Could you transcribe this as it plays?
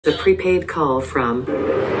The prepaid call from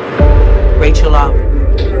Rachel up.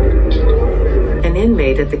 An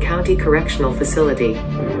inmate at the county correctional facility.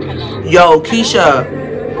 Yo, Keisha.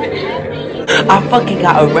 I fucking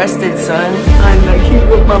got arrested, son. I'm like, he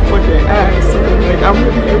whipped my fucking ass. So like, I'm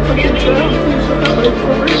really in fucking jail, Keisha. Like,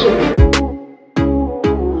 for real.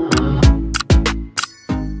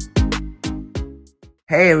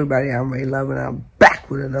 Hey everybody, I'm Ray Love and I'm back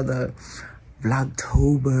with another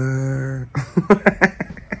Vlogtober.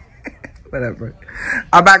 Whatever.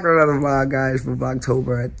 I'm back with another vlog, guys, for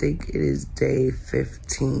Vlogtober. I think it is day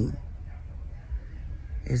 15.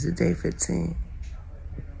 Is it day 15?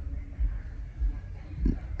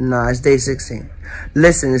 Nah, it's day 16.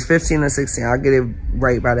 Listen, it's 15 or 16. I'll get it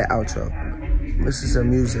right by the outro. This is some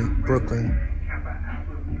music, Brooklyn.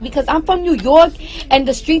 Because I'm from New York and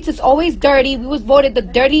the streets is always dirty. We was voted the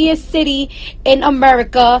dirtiest city in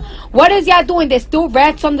America. What is y'all doing? There's still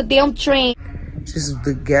rats on the damn train. Just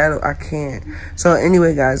the ghetto, I can't. So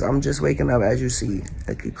anyway, guys, I'm just waking up, as you see,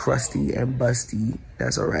 like crusty and busty.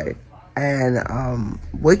 That's all right. And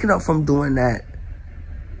waking up from doing that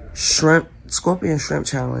scorpion shrimp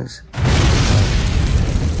challenge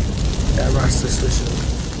that Rasta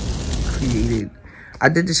Swisher created. I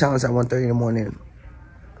did the challenge at 1:30 in the morning.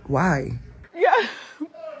 Why? Yeah.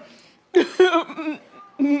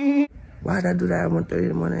 Why did I do that at 1:30 in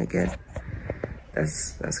the morning again?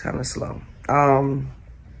 That's kind of slow.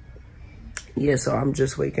 Yeah, so I'm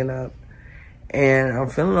just waking up and I'm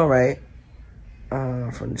feeling all right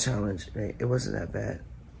from the challenge. It wasn't that bad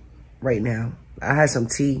right now. I had some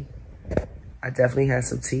tea. I definitely had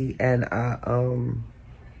some tea, and I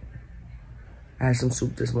had some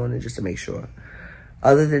soup this morning just to make sure.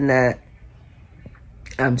 Other than that,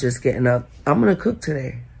 I'm just getting up. I'm gonna cook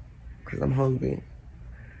today because I'm hungry.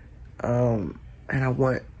 And I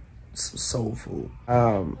want some soul food.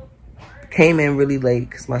 Came in really late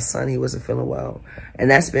because my son, he wasn't feeling well. And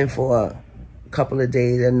that's been for a couple of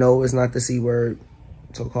days. And no, it's not the C word.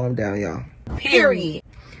 So calm down, y'all. Period.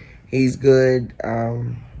 He's good.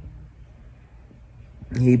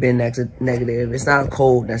 He been negative. It's not a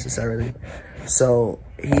cold necessarily. So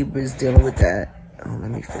he was dealing with that. Oh,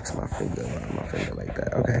 let me fix my finger like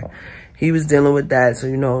that. Okay. He was dealing with that. So,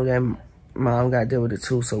 you know, then mom got to deal with it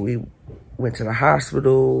too. So we went to the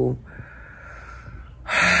hospital.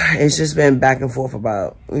 It's just been back and forth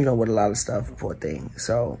about, you know, with a lot of stuff, poor thing.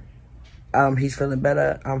 So, he's feeling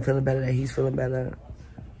better. I'm feeling better that he's feeling better.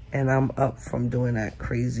 And I'm up from doing that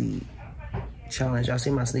crazy challenge. Y'all see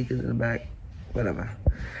my sneakers in the back? Whatever.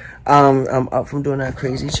 I'm up from doing that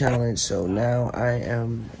crazy challenge. So now I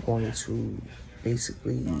am going to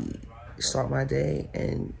basically start my day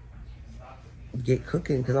and get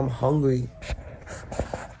cooking because I'm hungry.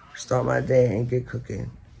 Start my day and get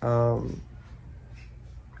cooking.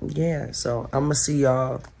 Yeah, so I'm gonna see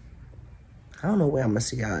y'all. I don't know where I'm gonna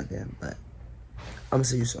see y'all again, but I'm gonna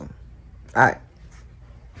see you soon. All right.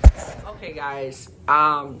 Okay, guys.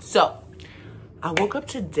 So I woke up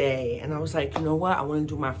today and I was like, you know what? I want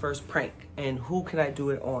to do my first prank, and who can I do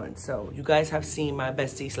it on? So you guys have seen my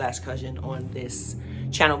bestie / cousin on this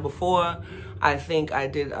channel before. I think I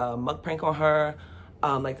did a mug prank on her,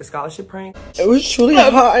 like the scholarship prank. It was truly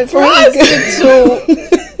hard for Prostitute.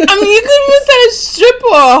 I mean, you could even say a stripper,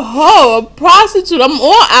 a hoe, a prostitute. I'm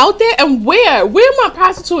all out there. And where my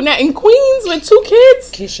prostitute now? In Queens with 2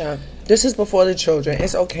 kids? Keisha, this is before the children.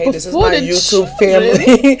 It's okay. Before this is my YouTube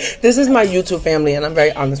family. This is my YouTube family, and I'm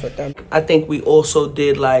very honest with them. I think we also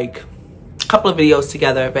did like a couple of videos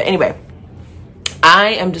together. But anyway,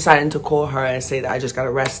 I am deciding to call her and say that I just got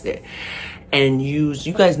arrested. And you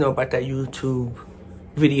guys know about that YouTube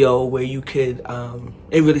video where you could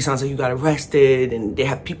it really sounds like you got arrested and they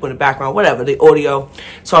have people in the background, whatever, the audio.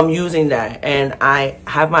 So I'm using that, and I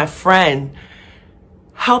have my friend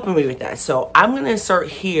helping me with that. So I'm gonna insert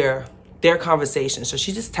here their conversation. So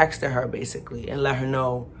she just texted her basically and let her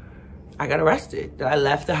know I got arrested, that I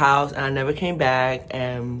left the house and I never came back,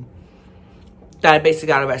 and that I basically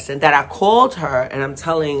got arrested, and that I called her and I'm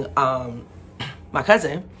telling my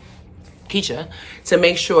cousin Keisha to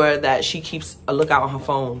make sure that she keeps a lookout on her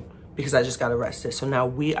phone because I just got arrested. So now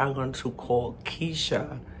we are going to call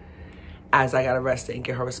Keisha as I got arrested and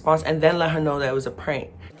get her response, and then let her know that it was a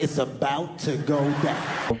prank. It's about to go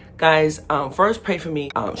down. Guys, first pray for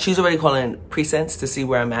me. She's already calling precincts to see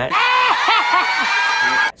where I'm at.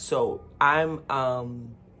 So I'm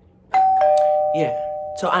yeah.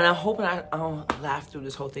 So, and I'm hoping I don't laugh through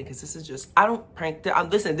this whole thing because this is just, I don't prank.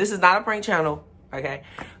 Listen, this is not a prank channel. Okay,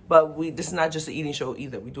 but this is not just an eating show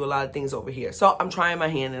either. We do a lot of things over here. So I'm trying my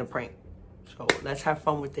hand in a prank. So let's have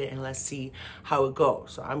fun with it and let's see how it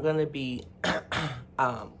goes. So I'm gonna be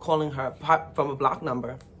calling her from a block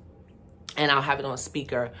number and I'll have it on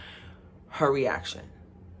speaker, her reaction.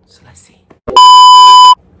 So let's see.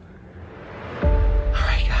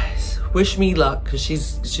 Alright guys, wish me luck, because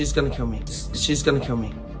she's gonna kill me. She's gonna kill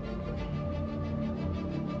me.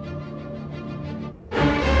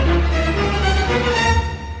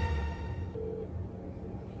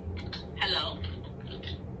 Hello.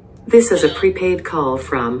 This is a prepaid call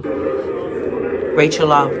from Rachel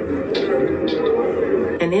Love.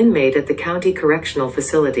 an inmate at the county correctional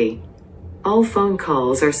facility. All phone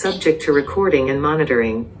calls are subject to recording and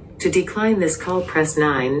monitoring. To decline this call, press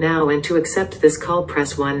 9 now, and to accept this call,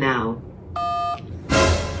 press 1 now.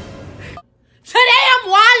 Today I'm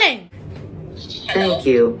wildin'. Thank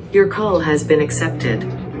you. Your call has been accepted.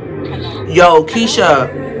 Yo, Keisha.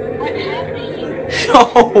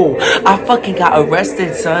 Yo, I fucking got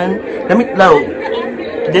arrested, son. Let me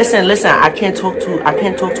listen. I can't talk too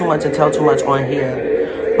much and tell too much on here.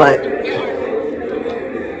 But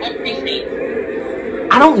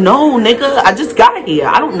I don't know, nigga. I just got here.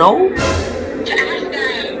 I don't know.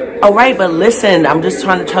 Alright, but listen, I'm just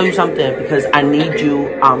trying to tell you something because I need you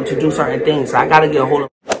to do certain things. So I gotta get a hold of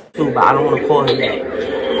too, but I don't want to call her yet.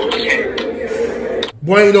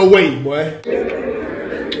 Boy, ain't no way, boy.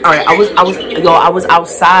 Alright, I was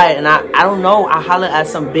outside and I don't know. I hollered at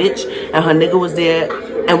some bitch and her nigga was there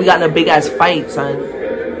and we got in a big ass fight,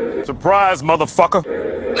 son. Surprise, motherfucker.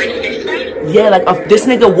 Yeah, like this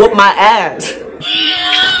nigga whooped my ass.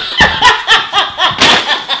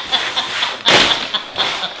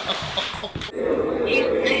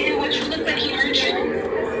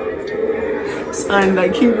 Son,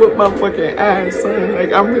 like he whooped my fucking ass, son.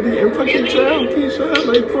 Like I'm really in fucking jail, Keisha.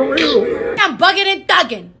 Like for real. I'm bugging and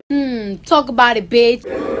thugging. Talk about it, bitch.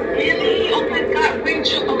 Really? Oh my God,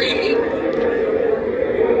 Rachel. Okay.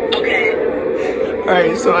 Okay.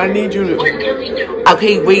 Alright, so I need you to. What can we do?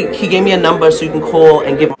 Okay, wait. He gave me a number so you can call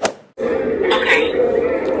and give. Okay.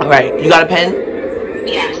 Alright, you got a pen?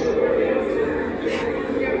 Yes.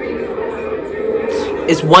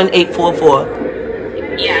 It's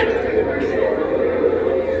 1844. Yes.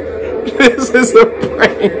 This is a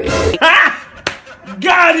prank.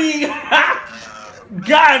 Got him!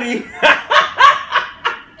 Got him!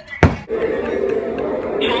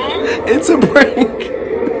 It's a prank.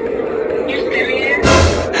 You serious?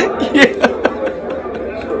 Yeah.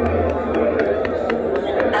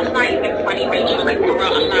 That's not even funny, Rachel. Like, for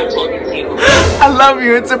real, I'm not talking to you. I love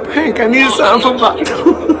you. It's a prank. I need something from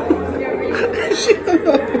Vlogtober.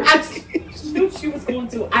 I knew she was going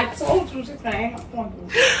to. I told you she's gonna hang up on you.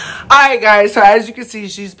 Alright, guys. So as you can see,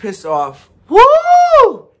 she's pissed off.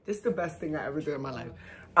 Woo! This is the best thing I ever did in my life.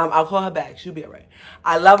 I'll call her back. She'll be alright.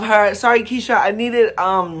 I love her. Sorry, Keisha. I needed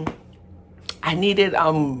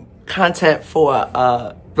content for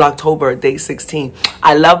Vlogtober day 16.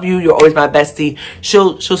 I love you. You're always my bestie.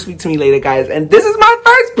 She'll speak to me later, guys. And this is my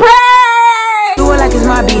first prank. Do it like it's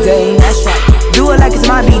my B-day. That's right. Do it like it's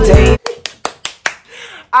my B-day.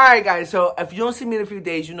 Alright, guys. So if you don't see me in a few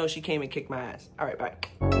days, you know she came and kicked my ass. Alright, bye.